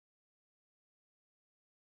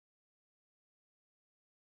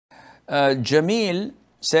Jamil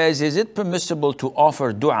says, is it permissible to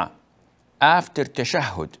offer dua after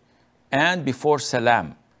tashahhud and before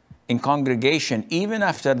salam in congregation, even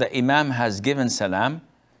after the imam has given salam?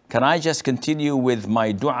 Can I just continue with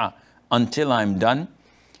my dua until I'm done?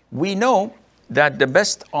 We know that the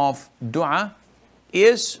best of dua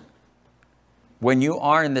is when you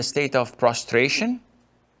are in the state of prostration,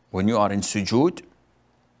 when you are in sujood,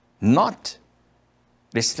 not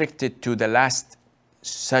restricted to the last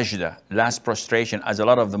sajda, last prostration, as a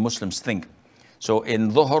lot of the Muslims think. So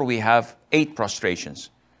in Dhuhr we have 8 prostrations.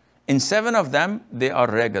 In 7 of them, they are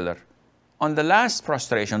regular. On the last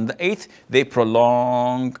prostration, the 8th, they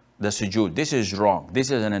prolong the sujood. This is wrong. This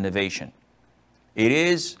is an innovation. It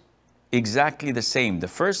is exactly the same. The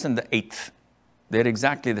 1st and the 8th, they're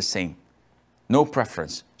exactly the same. No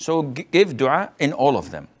preference. So give dua in all of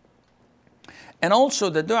them. And also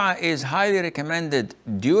the dua is highly recommended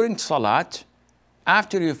during salat,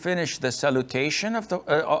 after you finish the salutation of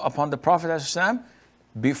upon the Prophet ﷺ,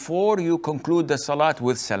 before you conclude the salat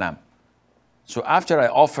with salam. So after I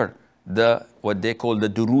offer what they call the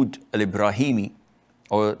durood al-Ibrahimi,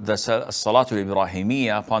 or the salatul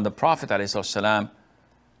Ibrahimiyya upon the Prophet ﷺ,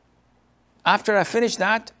 after I finish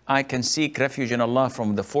that, I can seek refuge in Allah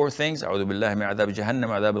from the 4 things. أعوذ بالله من عذاب جهنم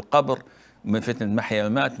وعذاب القبر من فتنة المحيا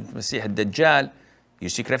والممات من مسيح الدجال. You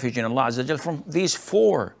seek refuge in Allah Azza wa Jal from these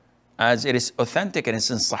 4, as it is authentic and it's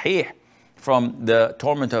in Sahih, from the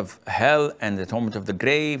torment of hell and the torment of the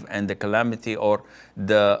grave and the calamity or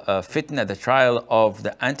the fitna, the trial of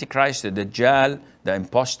the Antichrist, the Dajjal, the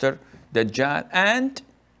impostor, Dajjal, and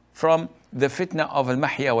from the fitna of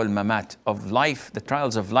al-mahya wal-mamat, of life, the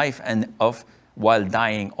trials of life and of while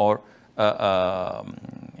dying, or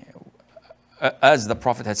as the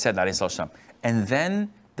Prophet had said, alayhi salam. And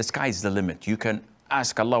then the sky is the limit. You can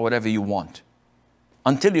ask Allah whatever you want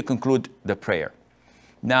until you conclude the prayer.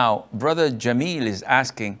 Now, Brother Jamil is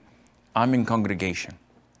asking, I'm in congregation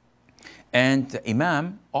and the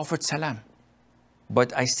Imam offered salam,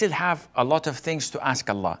 but I still have a lot of things to ask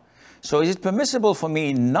Allah. So is it permissible for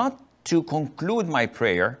me not to conclude my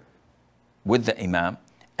prayer with the Imam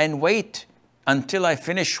and wait until I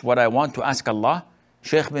finish what I want to ask Allah?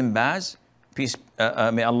 Sheikh bin Baz,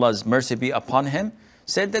 may Allah's mercy be upon him,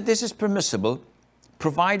 said that this is permissible,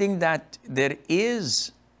 providing that there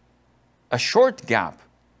is a short gap.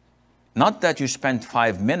 Not that you spend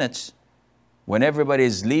 5 minutes when everybody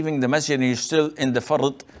is leaving the masjid and you're still in the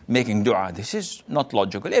fard making dua. This is not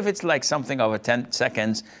logical. If it's like something of a 10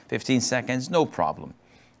 seconds, 15 seconds, no problem.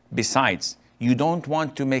 Besides, you don't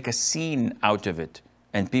want to make a scene out of it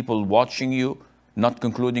and people watching you, not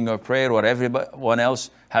concluding your prayer, or everyone else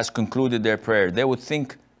has concluded their prayer. They would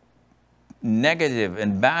think negative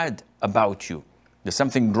and bad about you. There's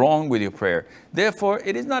something wrong with your prayer. Therefore,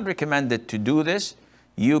 it is not recommended to do this.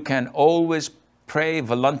 You can always pray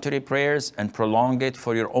voluntary prayers and prolong it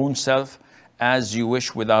for your own self as you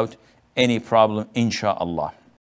wish without any problem, insha'Allah.